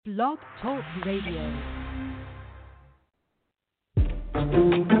Blog Talk Radio.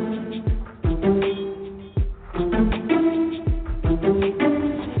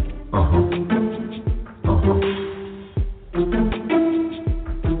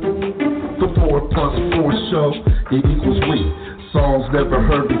 The 4+4 show, it equals we. Songs never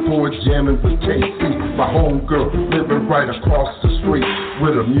heard before, jamming with KC. My homegirl living right across the street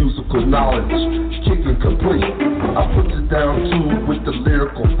with her musical knowledge, kicking complete. I put it down too with the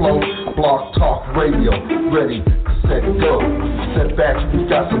lyrical flow. Blog Talk Radio, ready, set, go. Set back, we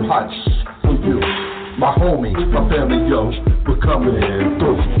got some hot for you. My homie, my family, yo, we're coming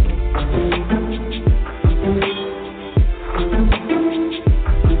through.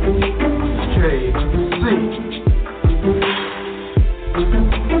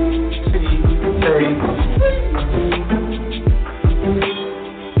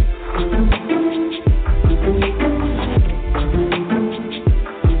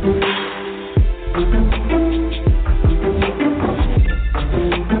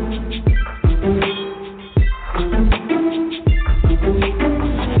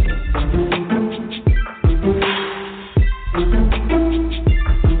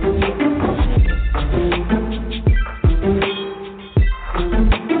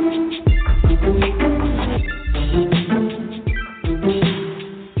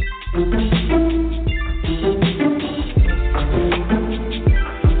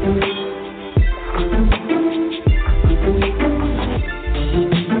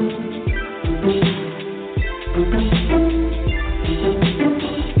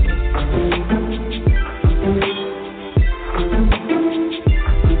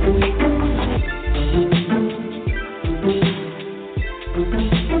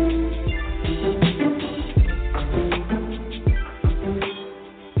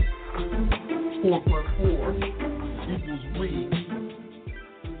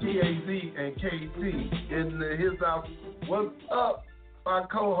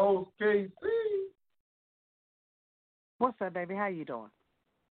 Baby, how you doing?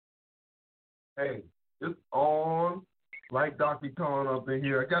 Hey, it's on like Dr. Khan up in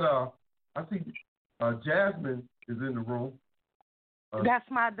here. I see Jasmine is in the room. That's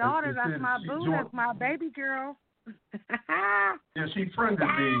my daughter. That's my boo. That's my baby girl. Yeah, she friended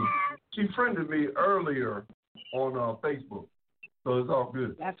me. She friended me earlier on Facebook, so it's all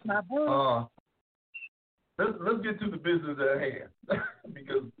good. That's my boo. Let's get to the business at hand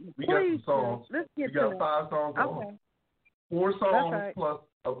because we got some songs. We got 5 songs on. 4 songs plus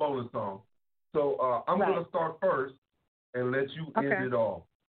a bonus song. So I'm going to start first and let you end it off.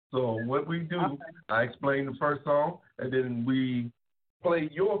 So what we do, I explain the first song, and then we play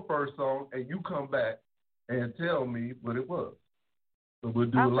your first song, and you come back and tell me what it was. So we'll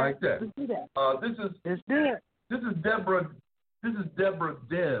do it like that. Let's do that. This is Deborah. This is Deborah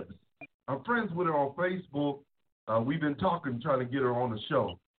Debs. I'm friends with her on Facebook. We've been talking, trying to get her on the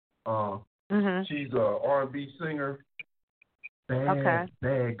show. She's a R&B singer.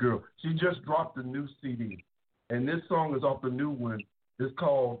 Bad girl. She just dropped a new CD, and this song is off the new one. It's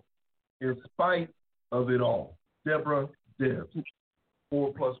called In Spite of It All. Deborah Debs.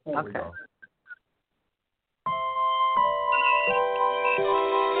 4+4, y'all.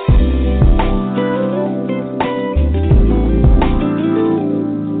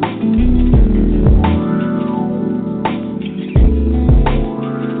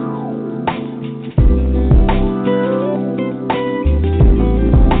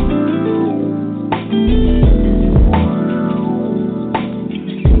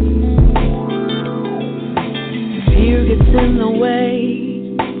 In the way,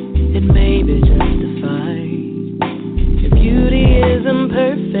 it may be justified. Your beauty isn't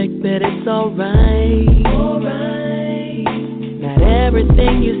perfect, but it's alright. Not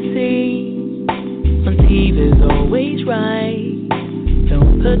everything you see on TV is always right.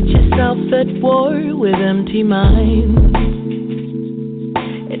 Don't put yourself at war with empty minds.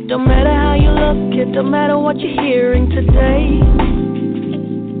 It don't matter how you look, it don't matter what you're hearing today.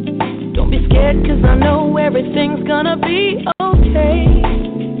 Don't be scared, 'cause I know everything's gonna be okay.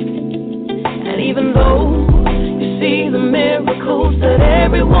 And even though you see the miracles that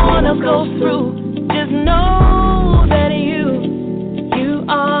everyone else goes through, just know that you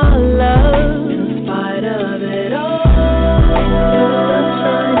are loved in spite of it all.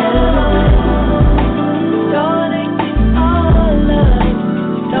 Darling, you are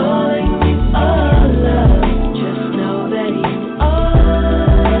loved. Darling, you are loved. Just know that you are.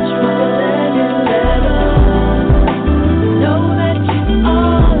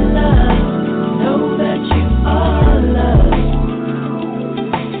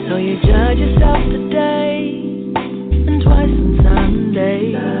 Judge yourself today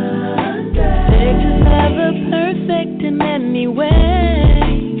in any way.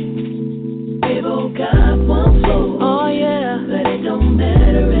 People got one fool. Oh yeah, but it don't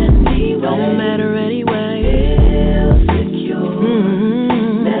matter anyway. Don't matter anyway. Feel secure.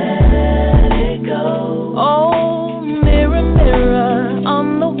 Let it go. Oh, mirror, mirror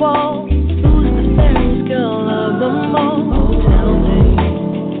on the wall, who's the fairest girl of them all? Oh,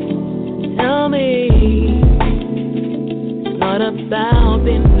 tell me. It's not about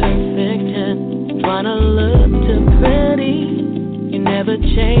being perfect and trying to look too pretty. You never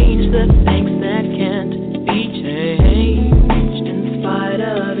change the things that can't be changed. In spite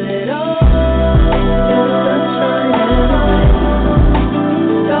of it all, there's sunshine and rain.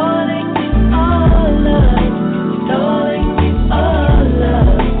 Darling, you are love. Darling, you are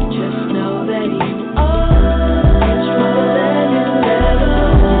love. Just know that you are stronger than you've ever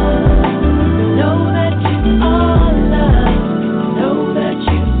known. Know that you are love. Know that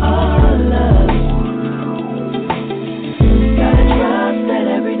you are love. Gotta trust that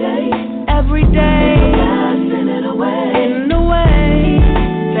every day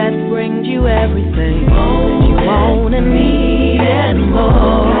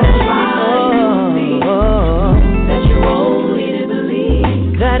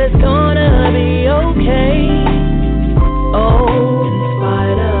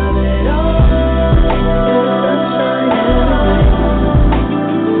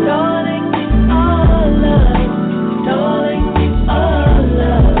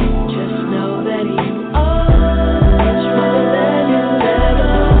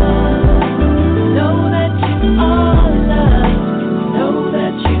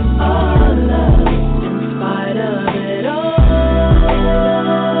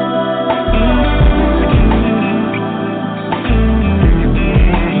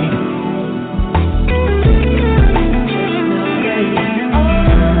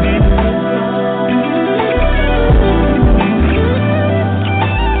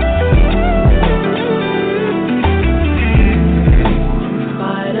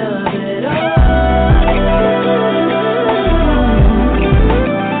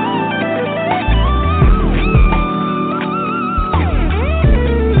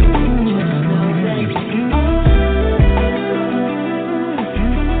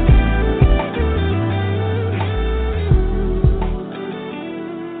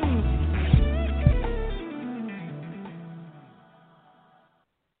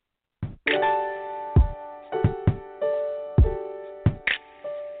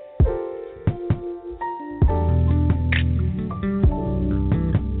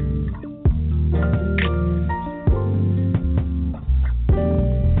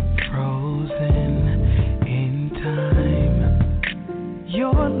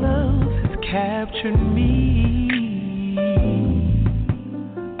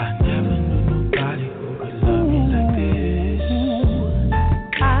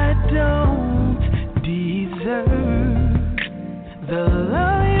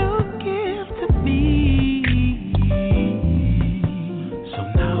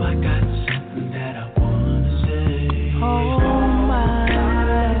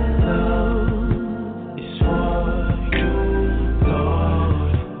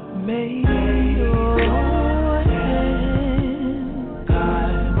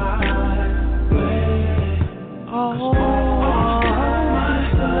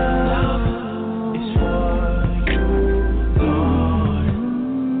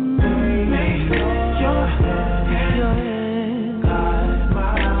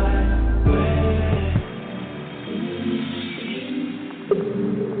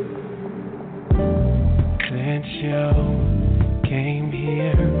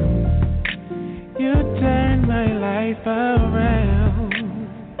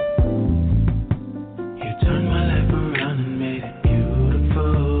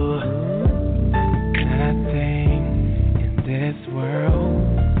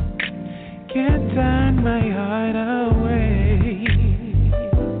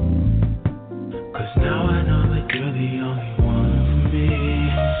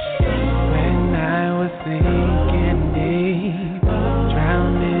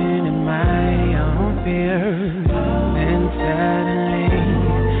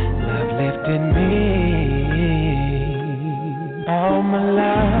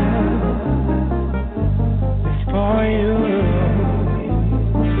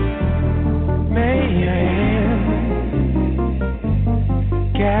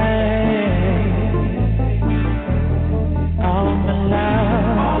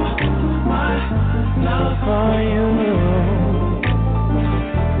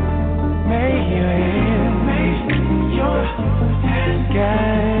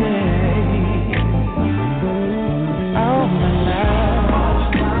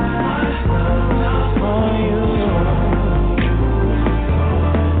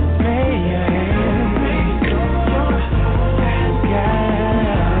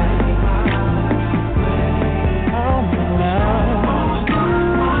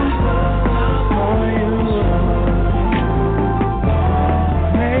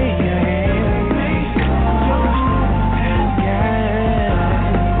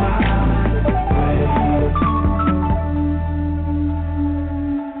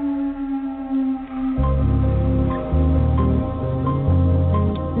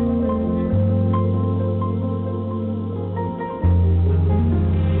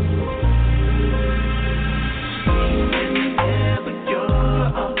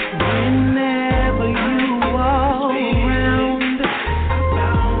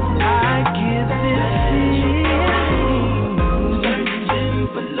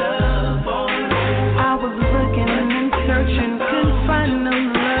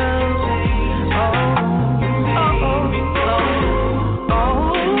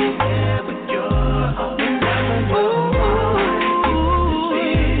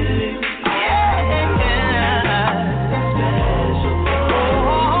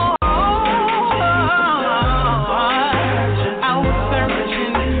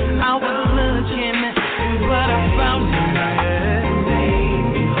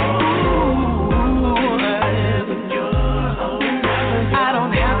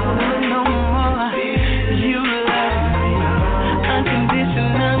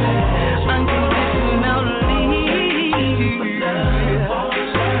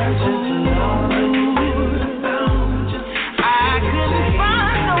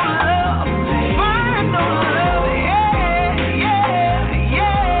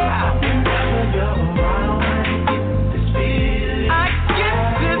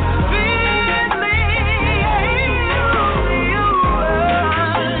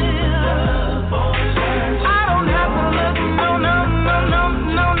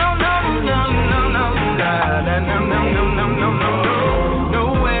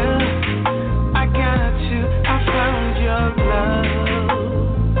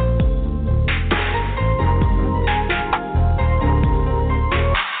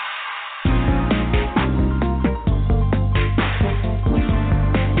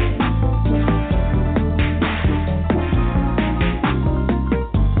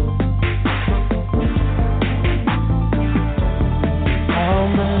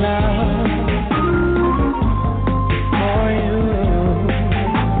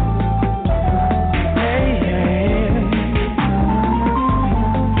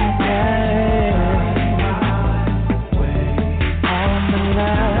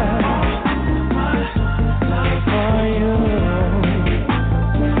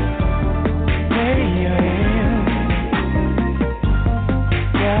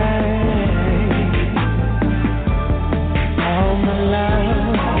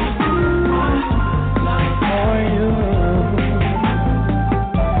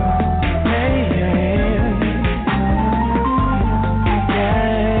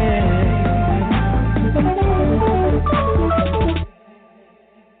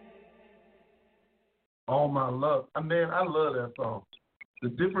I love that song. The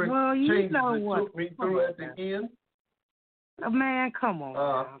different you changes know it what? took me through at the end. Oh, man, come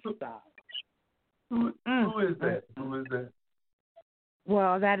on. Stop. Who is that? Who is that?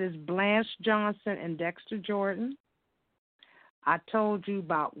 Well, that is Blanche Johnson and Dexter Jordan. I told you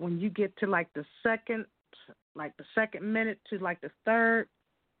about when you get to like the second minute to like the third,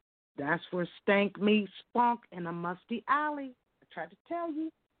 that's where Stank meets Funk in a musty alley. I tried to tell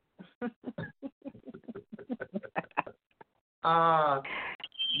you.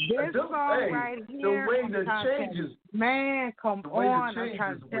 This song right here. The way the changes. Man, come on. I'm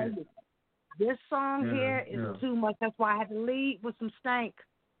trying to tell you. This song here is too much. That's why I had to lead with some stank.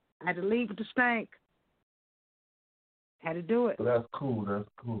 I had to lead with the stank. Had to do it. That's cool.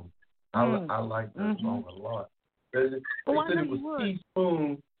 I like that song a lot. They said it was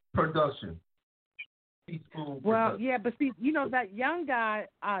Teaspoon Production. Well, yeah, but see, you know that young guy,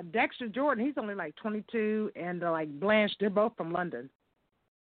 Dexter Jordan, he's only like 22, and like Blanche, they're both from London.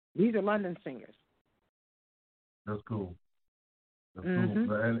 These are London singers. That's cool. Cool.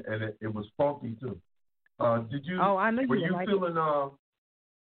 And it was funky too. Did you? Oh, I know. Were you feeling?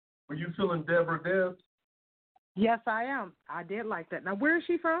 Were you feeling Deborah Debs? Yes, I am. I did like that. Now, where is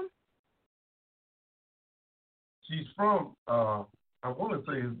she from? She's from. I want to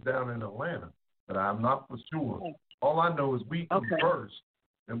say it's down in Atlanta, but I'm not for sure. Okay. All I know is we conversed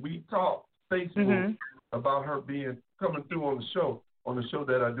and we talked Facebook about her coming through on the show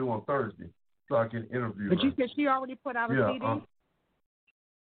that I do on Thursday, so I can interview her. But you said she already put out a CD.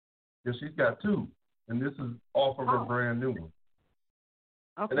 Yeah, she's got 2, and this is off of her brand new one.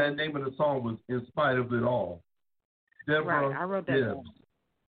 Okay. And that name of the song was "In Spite of It All." Deborah right, I wrote that down.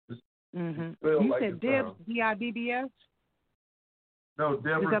 You said Debs, D-I-B-B-S? No,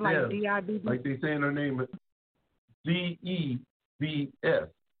 Deborah Is that like Debs. D-I-B-B-S? Like they say in her name, D-E-B-S.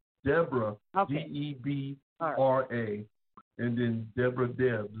 Deborah, D-E-B-R-A, and then Deborah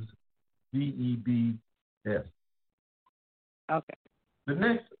Debs, D-E-B-S. Okay. The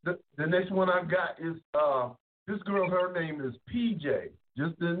next one I got is this girl. Her name is PJ,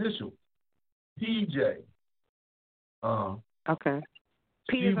 just the initials, PJ. Okay.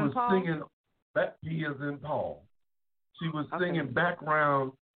 She was singing. P as in Paul. She was singing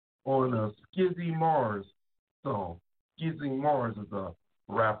background on a Skizzy Mars song. Skizzy Mars is a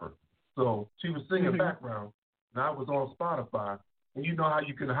rapper, so she was singing background, and I was on Spotify, and you know how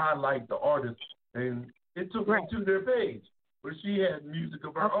you can highlight the artist, and it took me to their page where she had music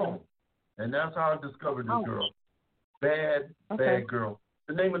of her own, and that's how I discovered this girl. Bad girl.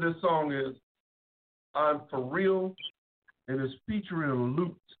 The name of this song is "I'm For Real," and it's featuring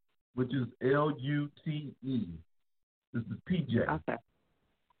Lute, which is L-U-T-E. This is PJ. Okay.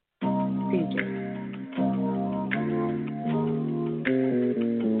 PJ.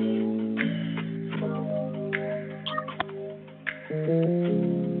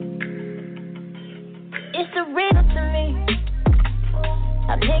 It's a riddle to me.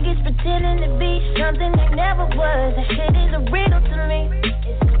 How niggas pretending to be something they never was. That shit is a riddle to me.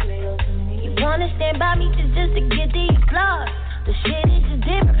 It's a riddle to me. You wanna stand by me just to get the applause. The shit is just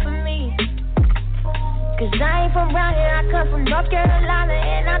different for me. Cause I ain't from around here, I come from North Carolina,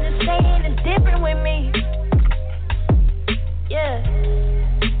 and I'm just saying it's different with me. Yeah.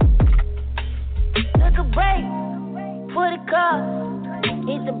 Took a break for the cause.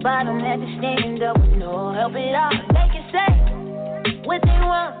 Hit the bottom after standing up with no help at all. They can say what they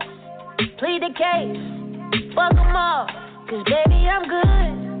want, plead the case, fuck them all. Cause baby, I'm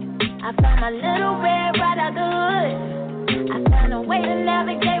good. I found my little red right out the hood. I found a way to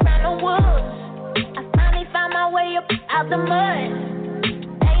navigate around the woods. Found my way up out the mud.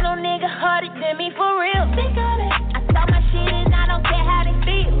 Ain't no nigga harder than me for real. Think of it. I saw my shit and I don't care how they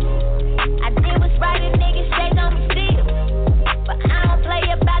feel. I did what's right and niggas shade on me still. But I don't play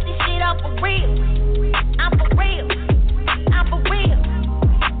about this shit, I'm for real. I'm for real. I'm for real.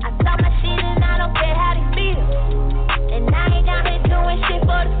 I saw my shit and I don't care how they feel. And I ain't out here doing shit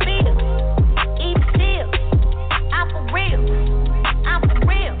for the feel. Even still, I'm for real. I'm for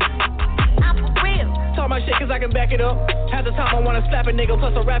real. Talk my shit cause I can back it up. Half the time I wanna slap a nigga,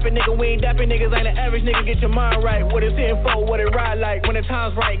 plus a rapping nigga. We ain't dapping niggas, ain't an average nigga. Get your mind right. What it's in for, what it ride like. When the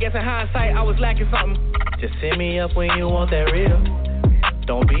time's right, guess in hindsight I was lacking something. Just send me up when you want that real.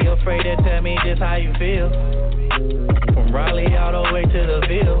 Don't be afraid to tell me just how you feel. From Raleigh all the way to the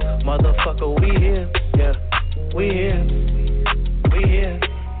Ville. Motherfucker, we here. Yeah, we here. We here.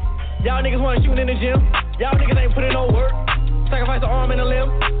 Y'all niggas wanna shoot in the gym. Y'all niggas ain't putting no work. Sacrifice an arm and a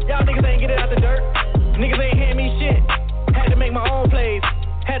limb. Y'all niggas ain't get it out the dirt. Niggas ain't hand me shit. Had to make my own plays.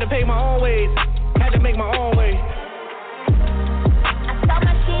 Had to pay my own ways. Had to make my own way. I saw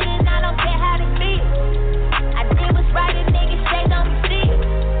my shit and I don't care how they feel. I did what's right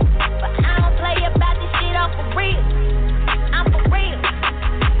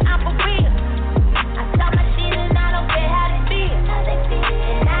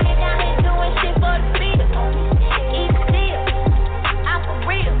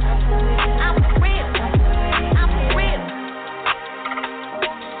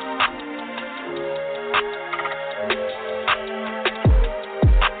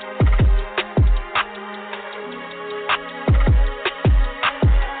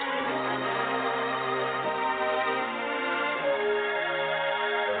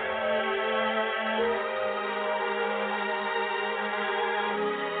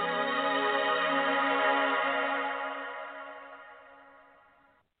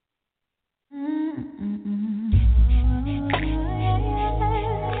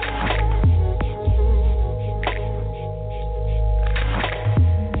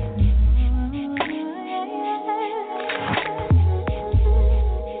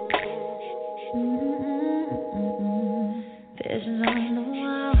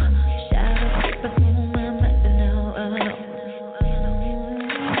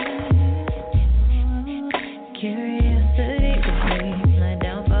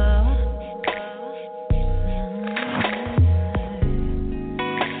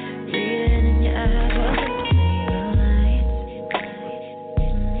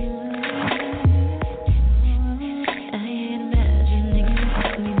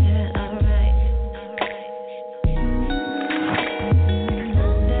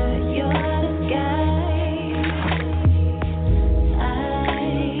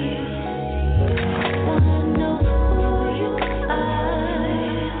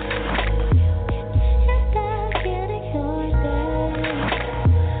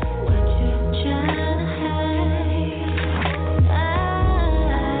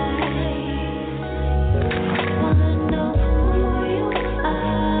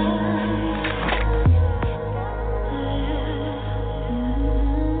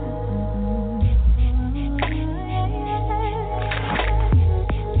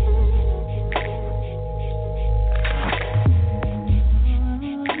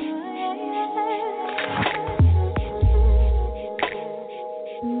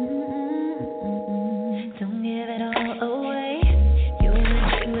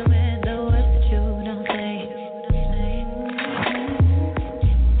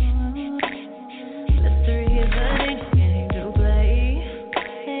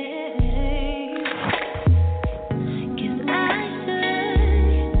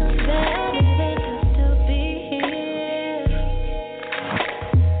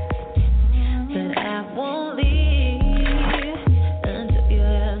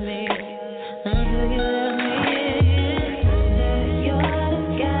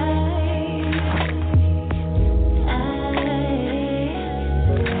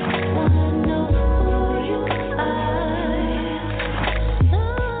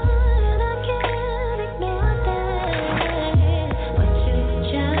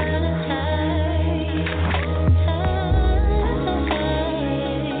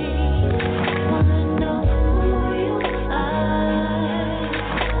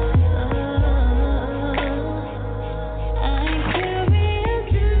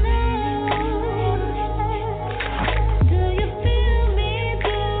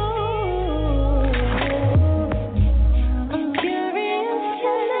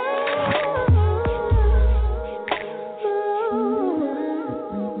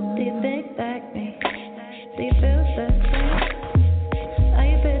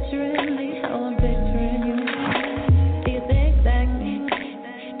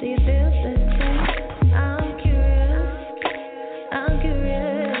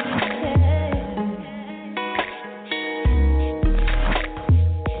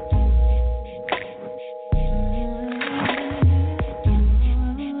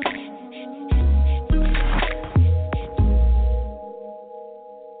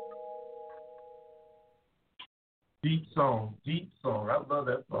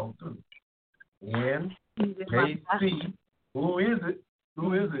that song too. And hey, C, who is it?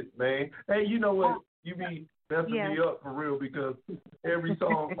 Who is it, man? Hey, you know what? You be messing me up for real because every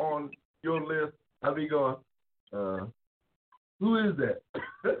song on your list, I be going, who is that?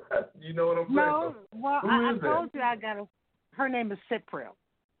 You know what I'm saying? No, well, I told that? you I got her name is Cypril.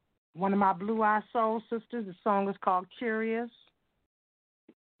 One of my Blue Eye Soul sisters. The song is called Curious.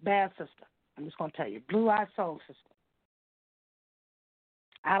 Bad sister. I'm just going to tell you. Blue Eye Soul sister.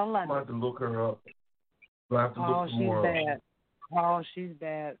 Out of London. I'm going to have to look her up. I have to look she's more bad. Oh, she's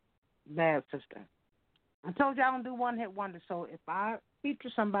bad. Bad sister. I told you I don't do one hit wonder, so if I feature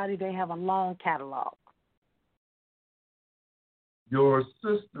somebody, they have a long catalog. Your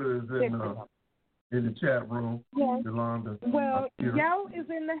sister is in the chat room, Yolanda. Well, Yo is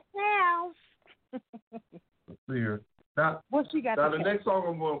in the house. Let's see her. Now, what she got? Now the next song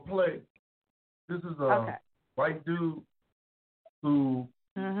I'm going to play, this is a white dude who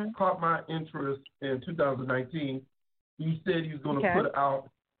caught my interest in 2019. He said he was going to put out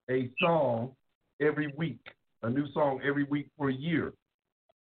a song every week, a new song every week for a year.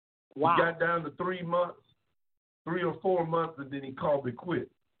 Wow. He got down to 3 months, 3 or 4 months, and then he called it quit.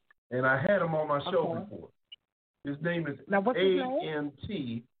 And I had him on my show before. His name is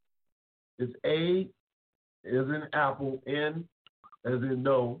A-N-T. It's A as in apple, N as in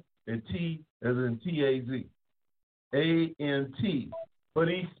no, and T as in T-A-Z. A-N-T. But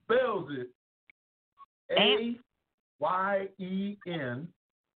he spells it A-Y-E-N-T-E-E.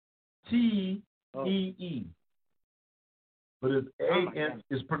 But it's A-N,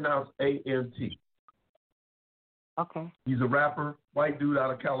 it's pronounced A-N-T. Okay. He's a rapper, white dude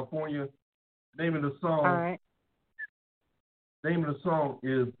out of California. Name of the song. Name of the song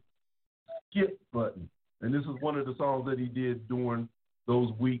is Skip Button. And this is one of the songs that he did during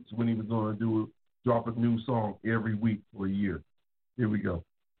those weeks when he was going to drop a new song every week for a year. Here we go.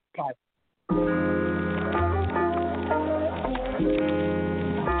 Okay.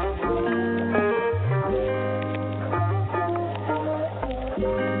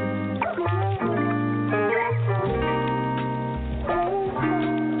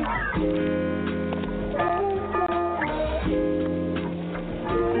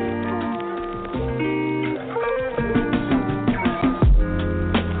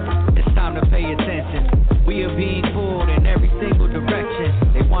 We are being pulled in every single direction.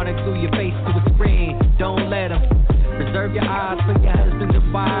 They want to glue your face to a screen. Don't let them. Reserve your eyes for your husband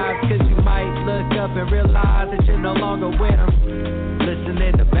and wives, cause you might look up and realize that you're no longer with them.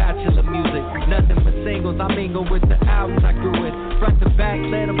 Listening to bachelor music, nothing but singles. I mingle with the albums I grew with. Front to back,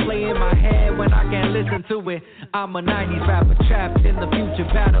 let them play in my head when I can't listen to it. I'm a 90s rapper trapped in the future,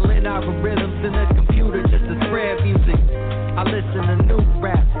 battling algorithms in the computer just to spread music. I listen to new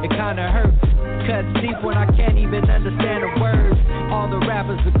rap, it kinda hurts. Cuts deep when I can't even understand the words. All the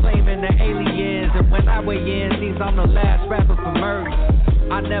rappers are claiming they're aliens, and when I weigh in, seems I'm the last rapper for merge.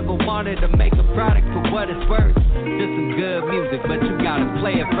 I never wanted to make a product for what it's worth. Just some good music, but you gotta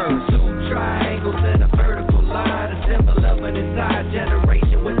play it first. Two triangles and a vertical line, a symbol of an entire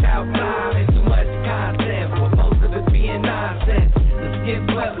generation without time and too much content, for most of it being nonsense. The skip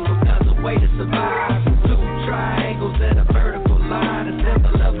button becomes a way to survive. Two triangles and a vertical line, a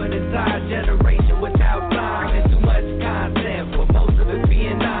symbol of an entire generation without time and too much content, for most of it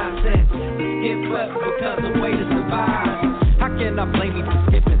being nonsense. The skip button becomes a way to survive. How can I blame me for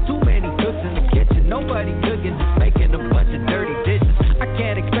skipping? Too many cooks in the kitchen, nobody cooking, just making a bunch of dirty dishes. I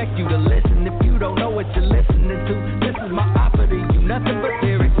can't expect you to listen if you don't know what you're listening to. This is my opera to you, nothing but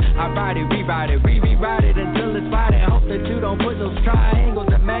lyrics. I write it, rewrite it, rewrite it until it's right, and hope that you don't put those triangles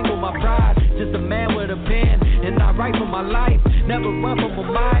that mangle my pride. Just a man with a pen, and I write for my life. Never run from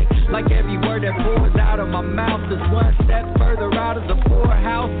my mind, like every word that pours out of my mouth is one step further out of the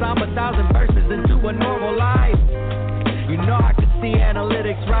poorhouse. I'm 1,000 verses into a normal life. You know I can see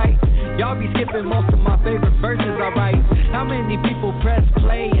analytics right. Y'all be skipping most of my favorite verses I write. How many people press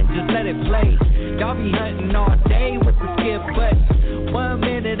play and just let it play? Y'all be hunting all day with the skip button. 1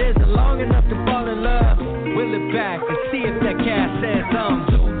 minute isn't long enough to fall in love. Will it back and see if that cat says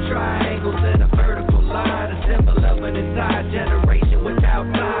two triangles and a vertical line, a symbol of an entire generation without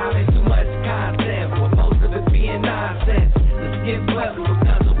time and too much content, for most of it being nonsense. The skip button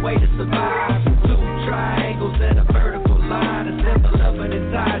becomes a way to survive. Two triangles and a vertical line, a symbol of an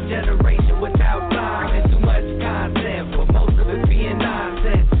entire generation without time and too much content, for most of it being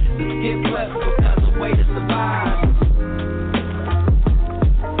nonsense. The skip button becomes a way to survive.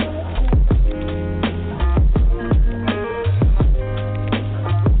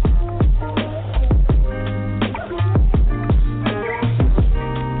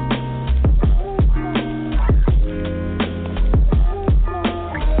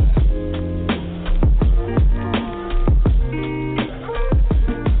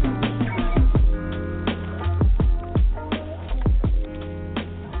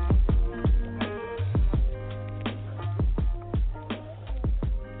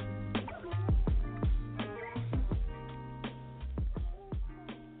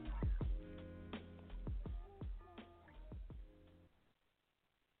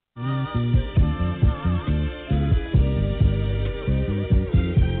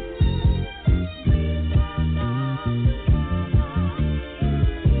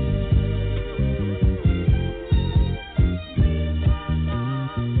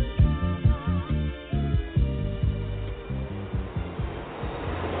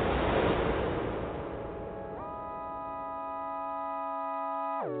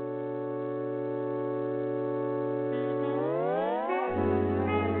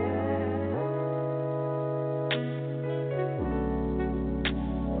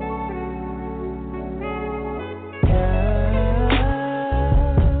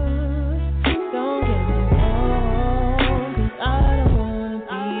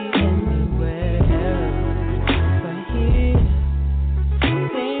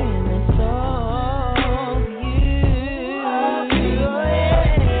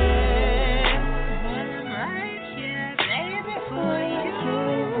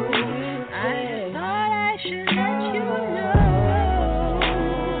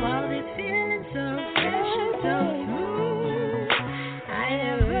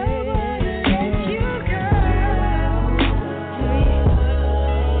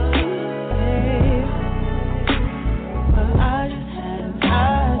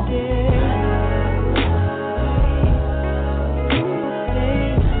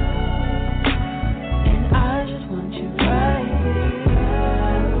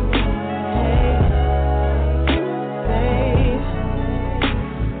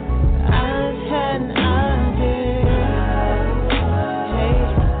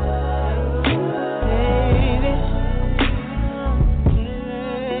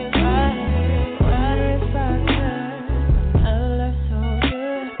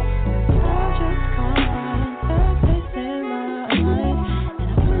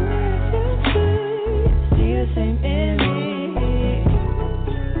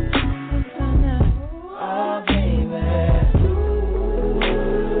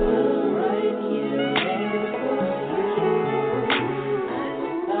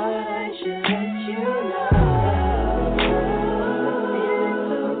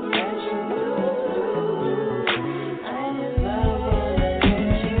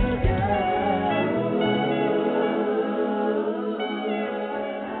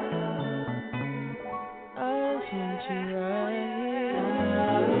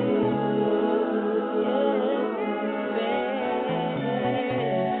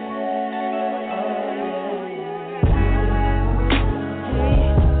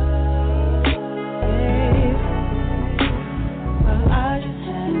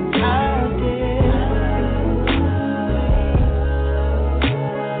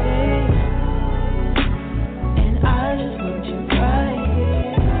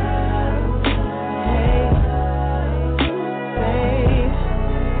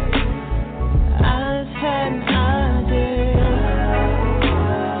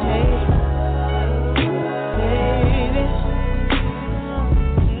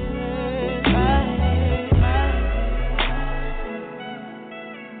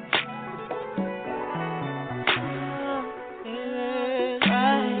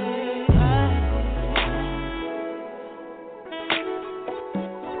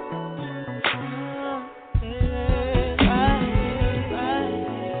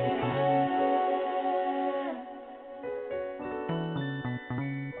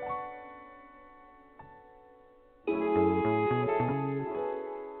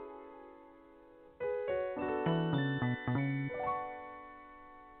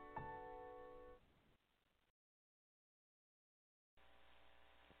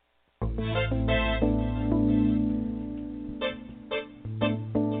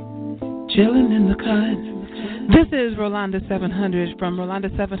 Chilling in the cut. This is Rolanda 700 from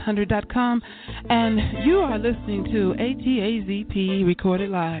Rolanda700.com, and you are listening to ATAZP recorded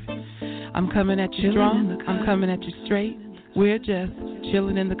live. I'm coming at you strong. I'm coming at you straight. We're just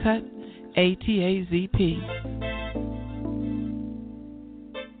chilling in the cut. ATAZP.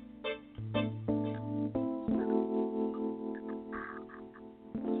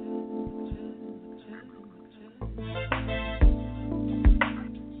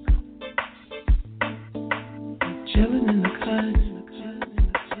 Chillin' in the cut.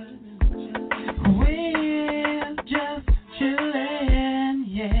 We're just chillin',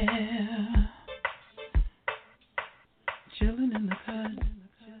 yeah. Chillin' in the cut.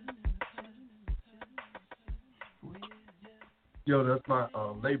 Yo, that's my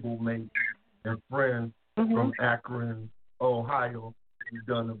label mate and friend from Akron, Ohio. We've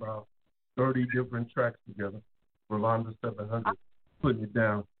done about 30 different tracks together. Rolanda 700, putting it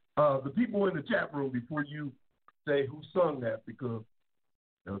down. The people in the chat room, before you say who sung that, because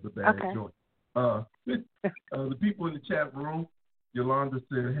that was a bad joint. The people in the chat room, Yolanda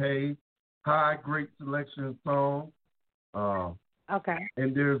said, hey, hi, great selection of songs.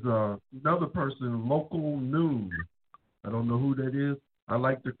 And there's another person, Local Noon. I don't know who that is. I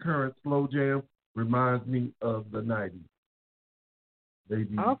like the current slow jam. Reminds me of the 90s.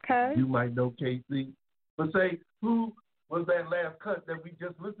 Maybe you might know KC. But say, who was that last cut that we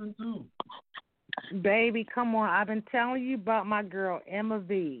just listened to? Baby, come on. I've been telling you about my girl, Emma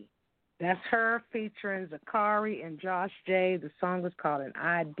V. That's her featuring Zakari and Josh J. The song is called An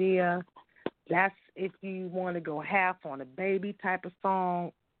Idea. That's if you want to go half on a baby type of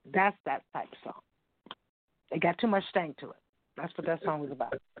song, that's that type of song. It got too much stank to it. That's what that song was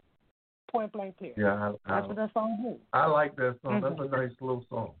about. Point blank period. Yeah, that's what that song is. I like that song. That's a nice slow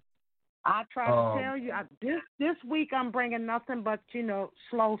song. I try to tell you, this week I'm bringing nothing but,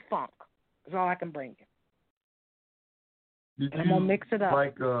 slow funk. That's all I can bring you. I'm going to mix it up.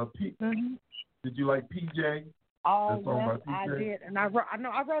 Like, Did you like PJ? Oh, yes, I did. And I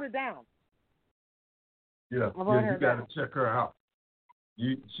wrote it down. Yeah, you got to check her out.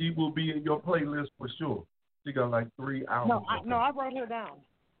 She will be in your playlist for sure. She got like 3 hours. No, I wrote her down.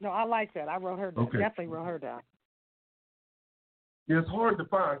 No, I like that. I wrote her down. Okay. Definitely wrote her down. Yeah, it's hard to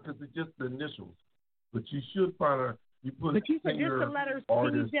find because it's just the initials. But you should find her. You put but you said just the letters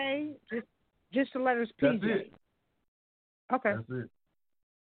artist. PJ? Just the letters PJ? That's it. Okay. That's it.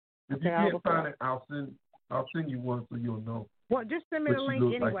 If you can't find it, I'll send you one so you'll know. Well, just send me the link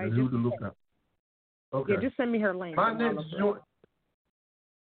anyway. Like who to look at. Okay. Yeah, just send me her link. My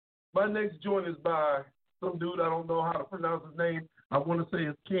next joint is by some dude, I don't know how to pronounce his name. I want to say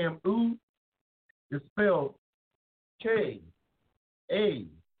it's Cam U. It's spelled K-A-M-A-U-U.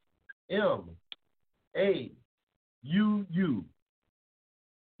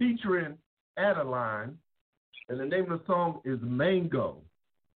 Featuring Adeline. And the name of the song is Mango.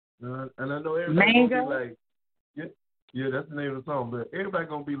 And I know everybody's going to be like, yeah, that's the name of the song. But everybody's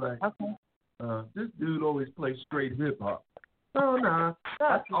going to be like, this dude always plays straight hip-hop. Oh, no,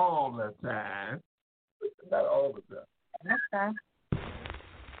 not all the time. Not all the time. Okay.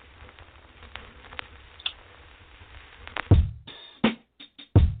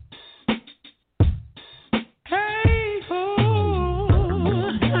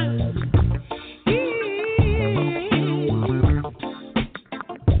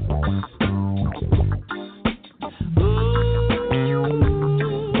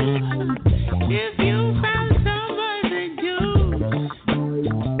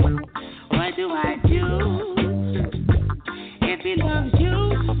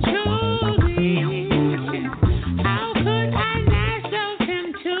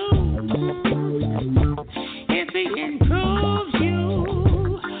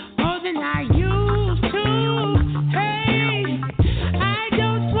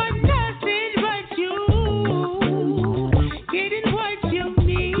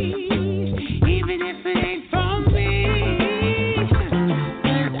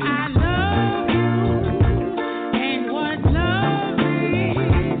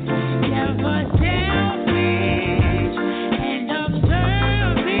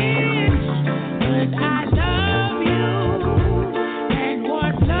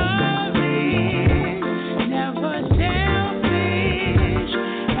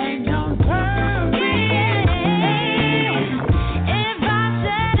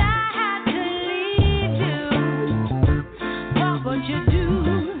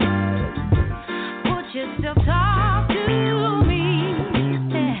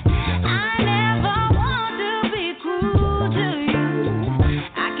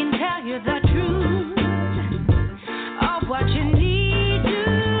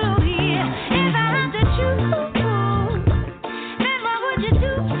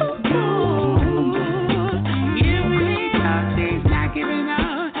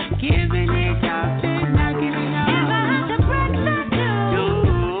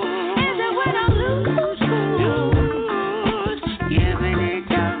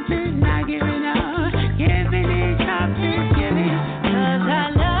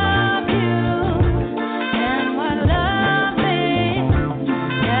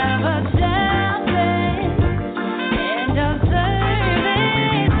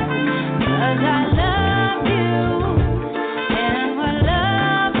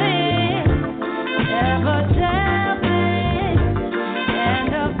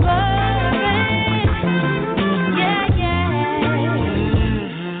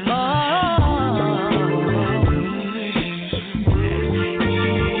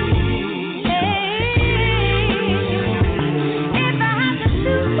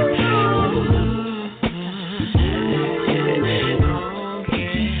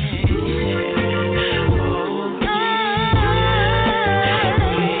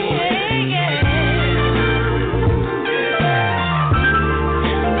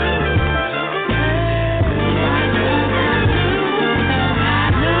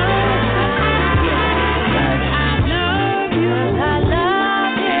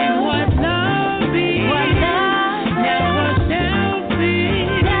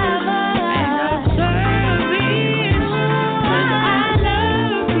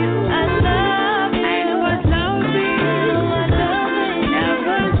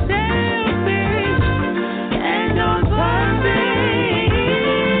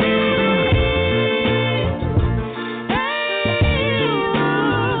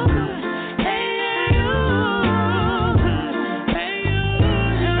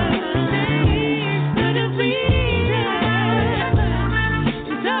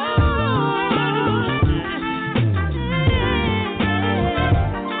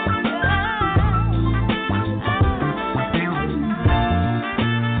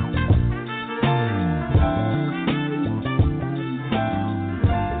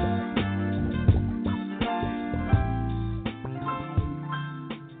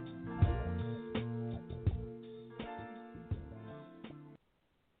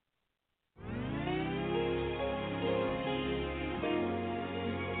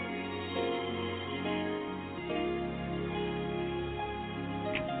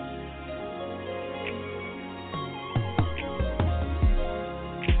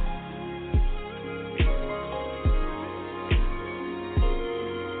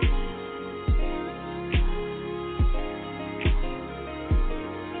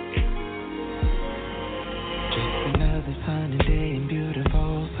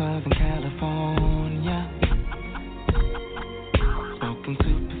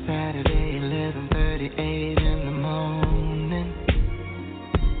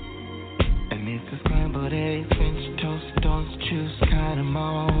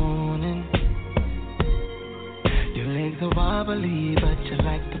 overly, but you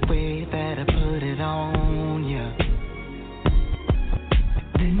like the way that I put it on you.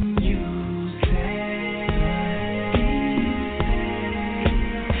 Then you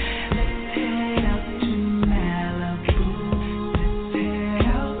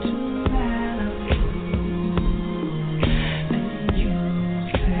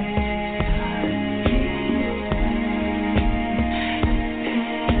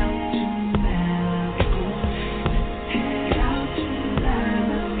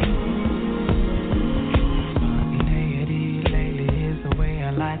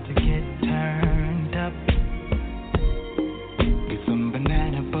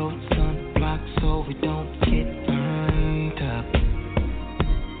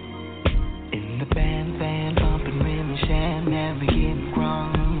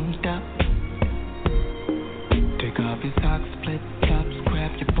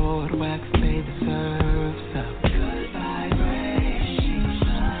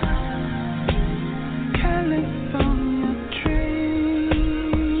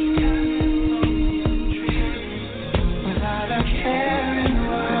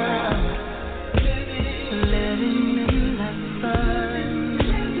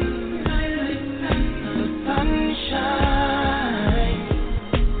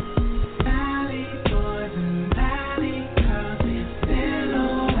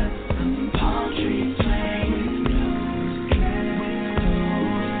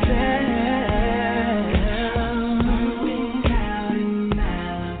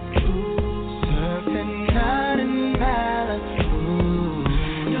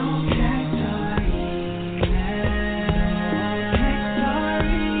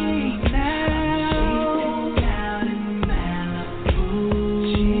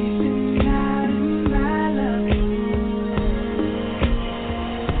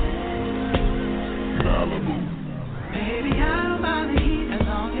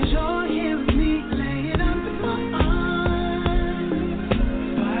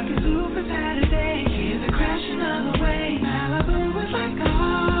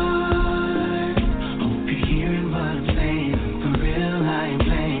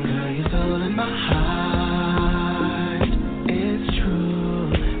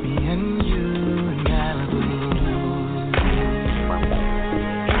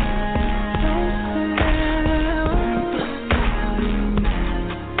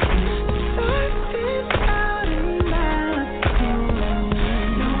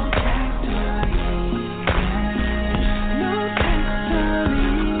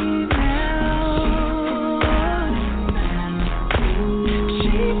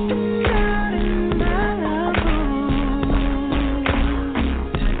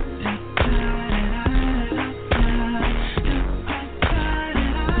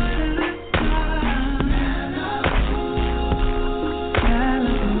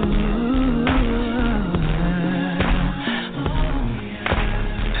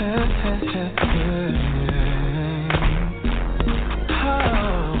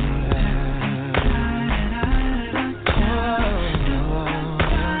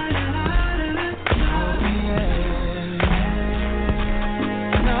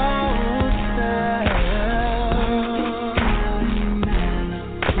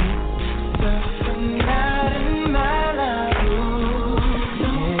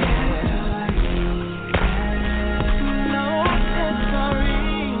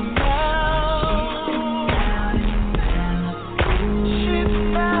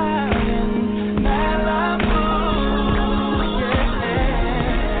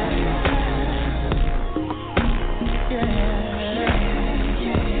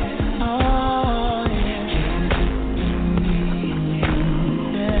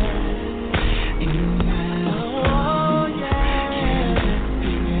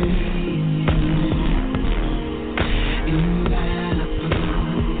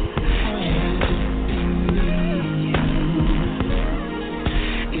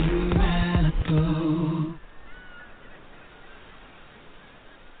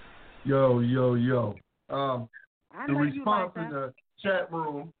Yo. The response like in the chat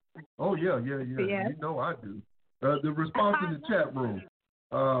room. Oh, yeah. Yes. You know I do. The response in the chat room.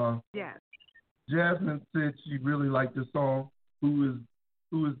 Yes. Jasmine said she really liked the song. Who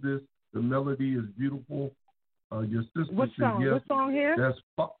is this? The melody is beautiful. Your sister What said song? yes. What song here?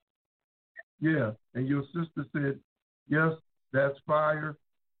 Yeah, and your sister said yes. That's fire.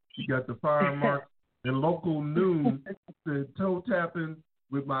 She got the fire mark. And Local Noon said toe tapping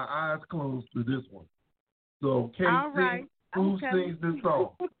with my eyes closed to this one. So, KC, who sings this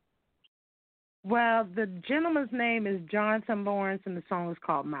song? Well, the gentleman's name is Jonathan Lawrence, and the song is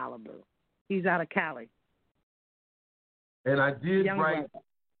called Malibu. He's out of Cali. And I did Young write brother.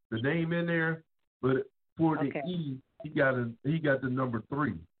 the name in there, but for the Okay. E, he got the number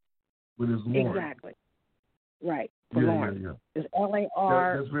 3 with his Lawrence. Exactly. Right. For Yeah, Lawrence. yeah. It's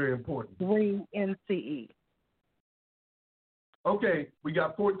LAR That's very important. 3NCE. Okay, we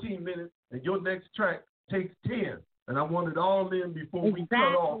got 14 minutes, and your next track takes 10. And I want it all in before we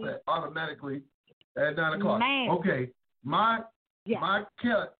cut off automatically at 9 o'clock. Man. Okay, my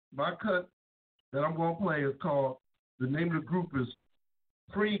cut that I'm going to play is called, the name of the group is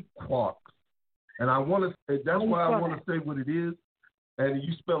Pre-Quarks. And I want to say, that's why I want to say what it is. And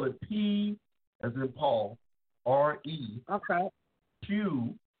you spell it P as in Paul, R-E. Okay.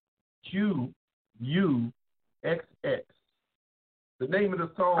 Q-U-X-X. The name of the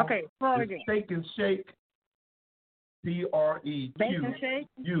song is Steak and Shake. P-R-E-Q-U.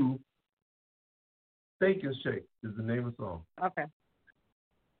 Steak and Shake is the name of the song. Okay.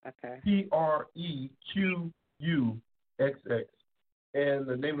 Okay. P-R-E-Q-U-X-X. And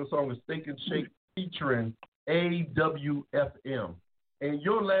the name of the song is Steak and Shake featuring AWFM. And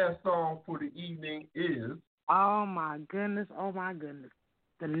your last song for the evening is? Oh, my goodness.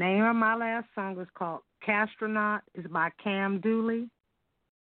 The name of my last song is called Castronaut. It's by Cam Dooley.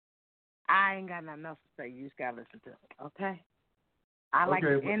 I ain't got nothing else to say. You just got to listen to it, okay? I like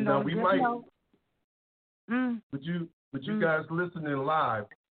to end on this note. Would you guys listening live,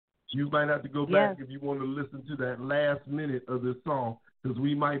 you might have to go back if you want to listen to that last minute of this song, because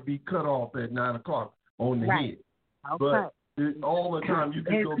we might be cut off at 9 o'clock on the head. Okay. But all the time you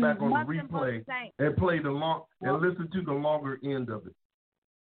can go back on the replay and play and listen to the longer end of it.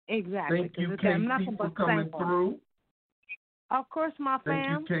 Exactly. Thank you, Casey, for coming through. Of course, my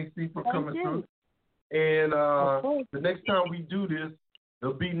fam. Thank you, Casey, for coming through. And the next time we do this,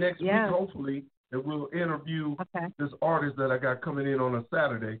 it'll be next week, hopefully, and we'll interview this artist that I got coming in on a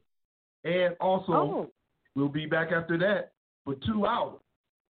Saturday. And also, we'll be back after that for 2 hours.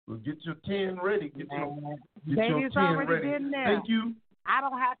 We'll get your 10 ready. Get your 10 ready. Thank you. I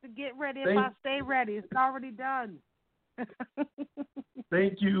don't have to get ready if I stay ready. It's already done.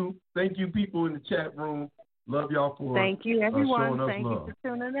 Thank you, people in the chat room. Love y'all for Thank you, everyone. showing us Thank love. you for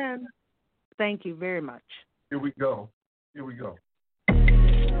tuning in. Thank you very much. Here we go.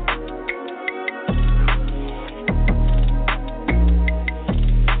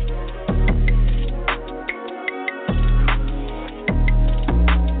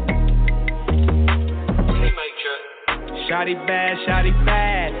 Shawty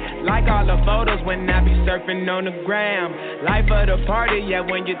bad, like all the photos when I be surfing on the gram. Life of the party, yeah,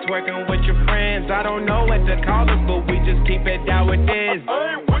 when you're twerking with your friends. I don't know what to call us, but we just keep it how it is.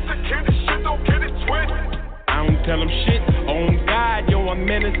 Hey, with the kid, shit, don't get it twisted. I don't tell them shit, on God, yo, I'm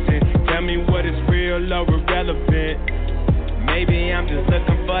innocent. Tell me what is real or irrelevant. Maybe I'm just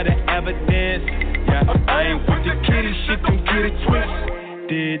looking for the evidence. Yeah, I ain't with the kitty shit, don't get it twisted.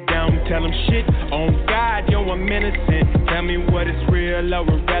 Don't tell them shit, on God, yo, I'm innocent. Tell me what is real or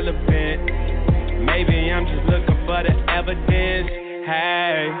irrelevant. Maybe I'm just looking for the evidence.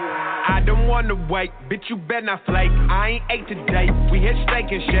 Hey, I don't wanna wait, bitch, you better not flake. I ain't ate today, we hit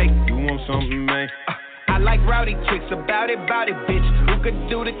Steak and Shake. You want something, man? I like rowdy chicks, about it, bitch. Who could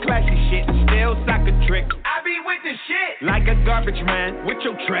do the classy shit, still soccer tricks. I be with the shit, like a garbage man, with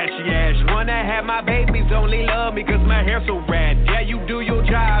your trashy ass. Wanna have my babies only love me cause my hair so rad. Yeah, you do your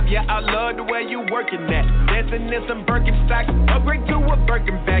job, yeah, I love the way you working that. Dancing in some Birkenstocks, upgrade to a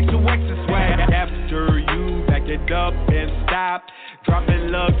Birkin bag, to extra swag. After you back it up and stop,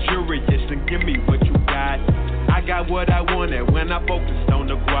 dropping luxurious and give me what you got. I got what I wanted when I focused on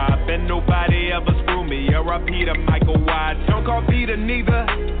the guap. And nobody ever screw me, R.I.P. to Michael Watts. Don't call Peter neither,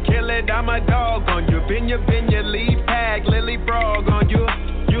 kill it, I'm a dog on you. Vinya, lead tag, Lily Frog on you.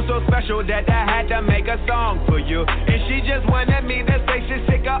 You so special that I had to make a song for you. And she just wanted me to say she's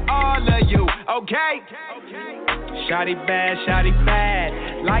sick of all of you, okay? Shawty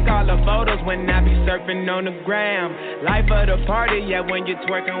bad, like all the photos when I be surfing on the gram. Life of the party, yeah, when you're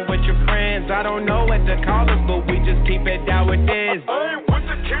twerking with your friends. I don't know what to call us, but we just keep it how it is. Hey, with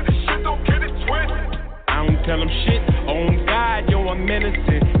the kid, shit, don't get it twisted. I don't tell them shit, on God, yo, I'm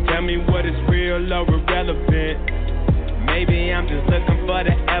innocent. Tell me what is real or irrelevant. Maybe I'm just looking for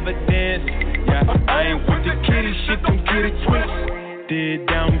the evidence. Yeah, I ain't with the kitty shit, don't get it twisted.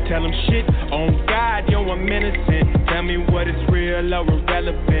 Don't tell them shit, on God, yo, I'm innocent. Tell me what is real or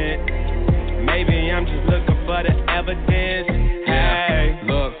irrelevant. Maybe I'm just looking for the evidence. Hey,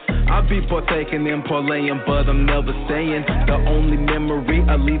 look, I'm before taking and parlaying, but I'm never staying. The only memory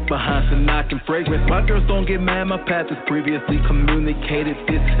I leave behind is knocking fragrance. My girls don't get mad, my path is previously communicated.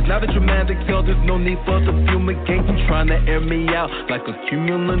 This is not a dramatic tale, there's no need for the fumigate. You trying to air me out like a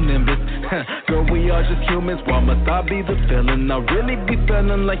cumulonimbus. Girl, we are just humans, why must I be the villain? I really be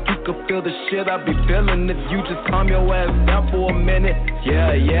feeling like you could feel the shit I be feeling if you just calm your ass down for a minute.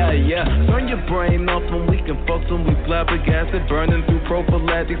 Yeah. Turn your brain off and we can fuck some. We flabbergasted, burning through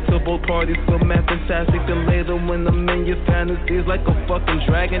prophylactics to both parties. So mad fantastic. Then later when I'm in your fantasies like a fucking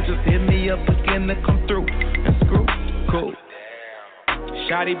dragon, just hit me up again to come through and screw. Cool.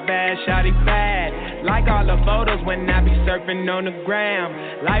 Shawty bad, like all the photos when I be surfing on the gram.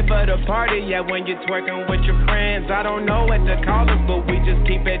 Life of the party, yeah, when you're twerking with your friends. I don't know what to call us, but we just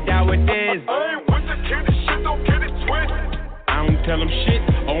keep it down with this. Hey, with the candy shit, don't get it twisted. I don't tell them shit,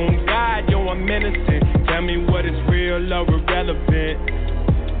 on God, yo, I'm innocent. Tell me what is real or irrelevant.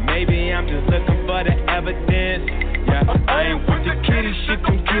 Maybe I'm just looking for the evidence. Yeah, I ain't with the kitty shit,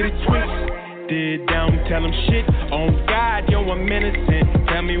 don't get it twisted. Don't tell them shit, on God, yo, I'm innocent.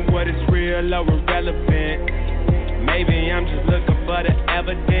 Tell me what is real or irrelevant. Maybe I'm just looking for the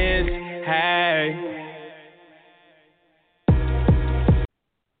evidence. Hey.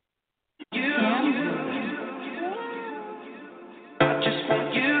 I just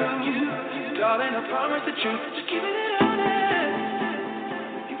want you, darling, I promise the truth. Just keep it honest.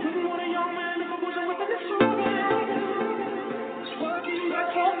 You wouldn't want a young man if I wasn't with this woman. That's why I give you that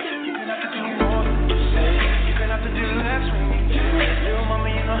talk. You can have to do more than you say. You can have to do less when you do. Little mama,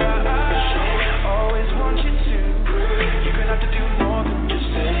 you know how I always want you to. You can have to do more than you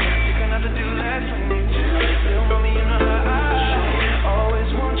say. You can have to do less when you do. Little mama, you know how I always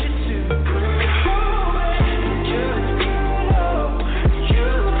want you to.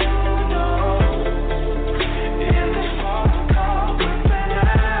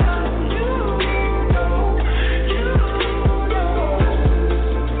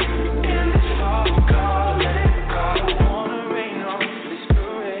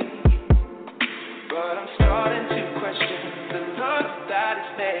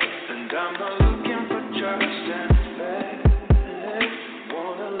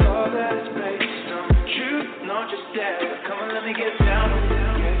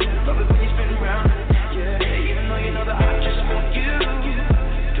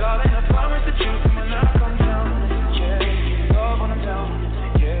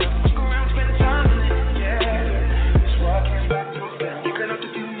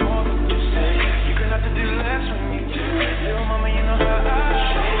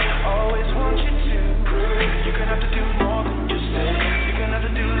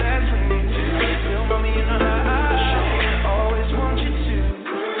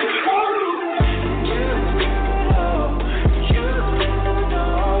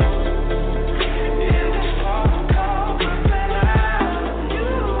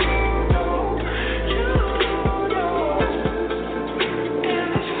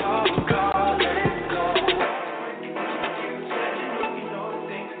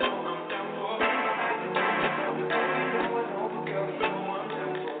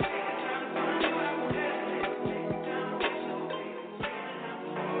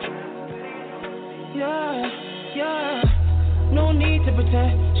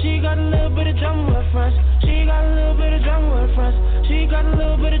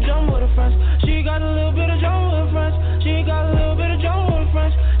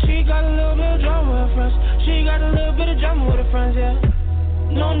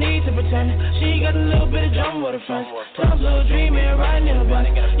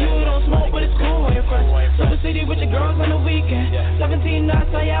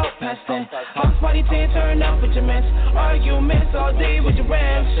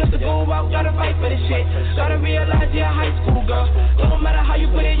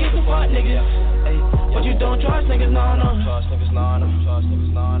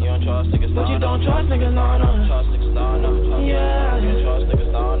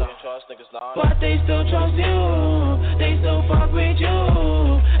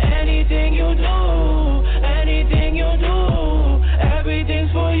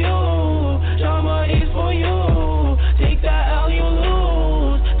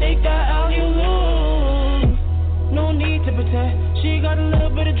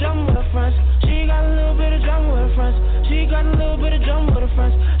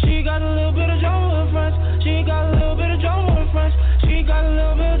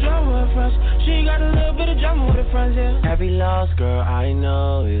 Every lost girl I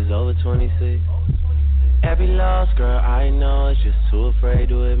know is over 26. Every lost girl I know is just too afraid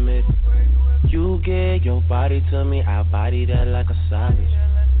to admit it. You give your body to me, I body that like a savage.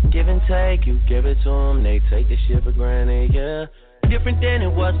 give and take, you give it to them, they take the shit for granted, yeah. Different than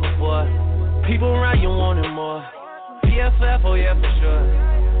it was before. People around you wanting more. PFF, oh yeah, for sure.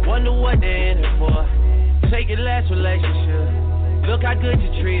 Wonder what they in it for. Take your last relationship. Look how good you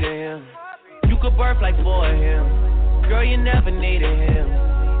treated him. You could birth like 4 of him. Girl, you never needed him.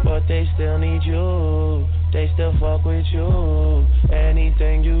 But they still need you. They still fuck with you.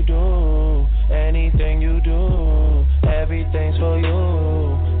 Anything you do, anything you do, everything's for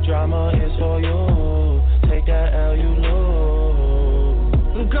you. Drama is for you. Take that L, you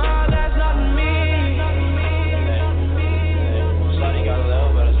lose. Girl, that's not me. Shawty got a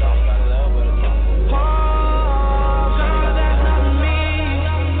little bit of something, got a little bit of something. Oh, girl, that's not me.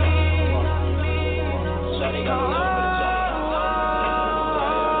 Shawty got a little bit of something.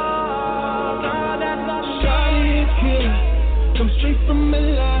 Shawty a killer, come straight from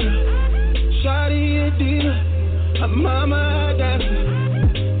Atlanta. Shawty a diva, her mama a dancer.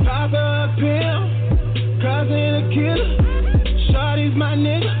 Papa a pimp, cousin a killer. Shawty's my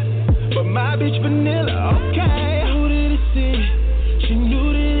nigga, but my bitch vanilla. Okay, who did it see? She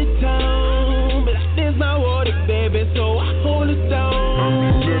knew to the town, but this my water, baby, so I hold it down.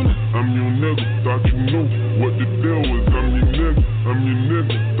 I'm your nigga, thought you knew what the deal was. I'm your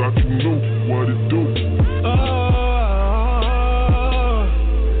nigga, thought you knew what it do.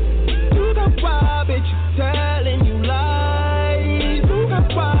 You got wild bitches telling you lies. You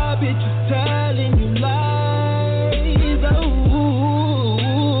got wild bitches telling you lies.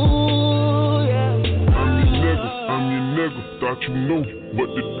 Thought you knew what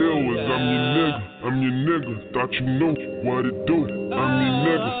the deal was. I'm your nigga, thought you knew what it do.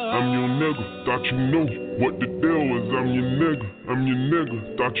 I'm your nigga, thought you knew what the deal was. I'm your nigga,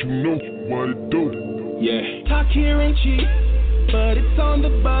 thought you knew what it do. Yeah. Talk here ain't cheap, but it's on the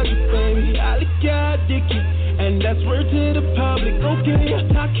budget, baby. I lick your dick, and that's word to the public. Okay,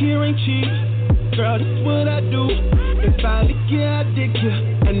 talk here ain't cheap, girl, that's what I do. If I lick your dick,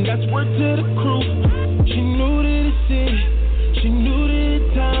 and that's word to the crew. She knew to the city. She knew to the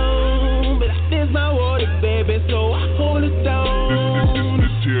town, but there's my water, baby, so I hold it down.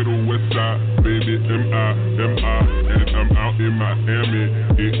 This here the west side, baby, M.I., and I'm out in Miami.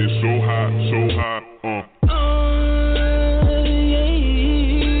 It is so hot, yeah.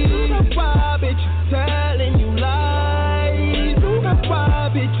 You got wild bitches telling you lies. You got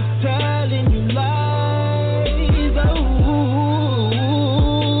wild bitches telling you lies. Oh,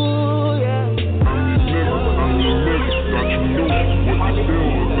 yeah. I'm your nigga, thought you knew what the deal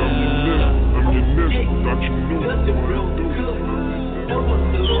was. I'm your nigga, thought you knew what it do.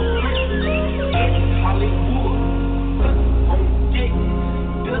 Hollywood, on dick,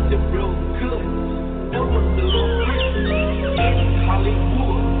 does it real good. No one little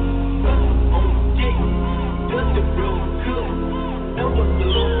Hollywood, on dick, does it real good. No one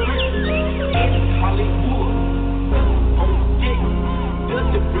little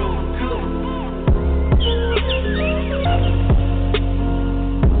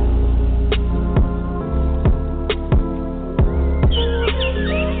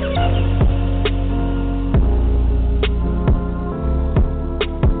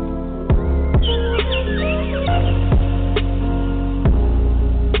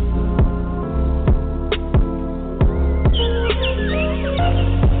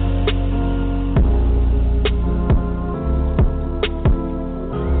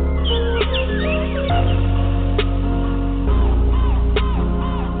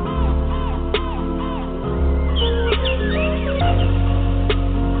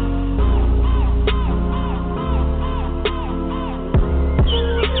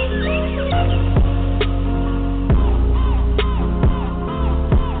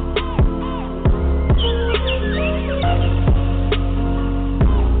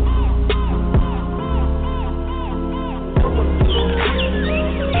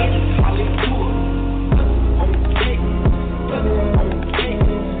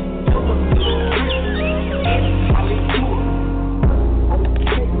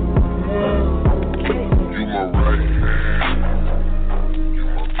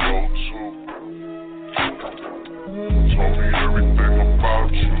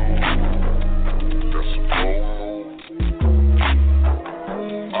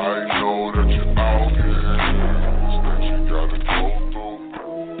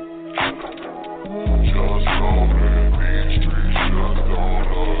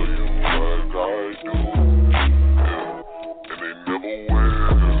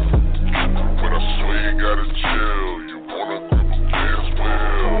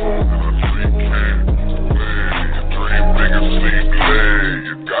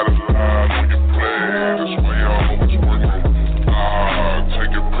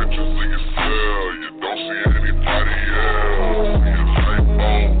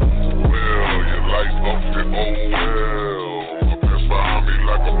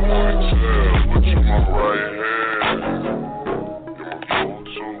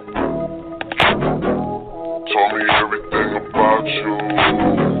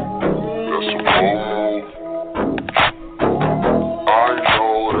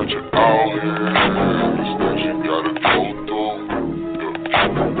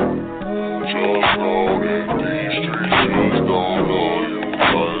Just know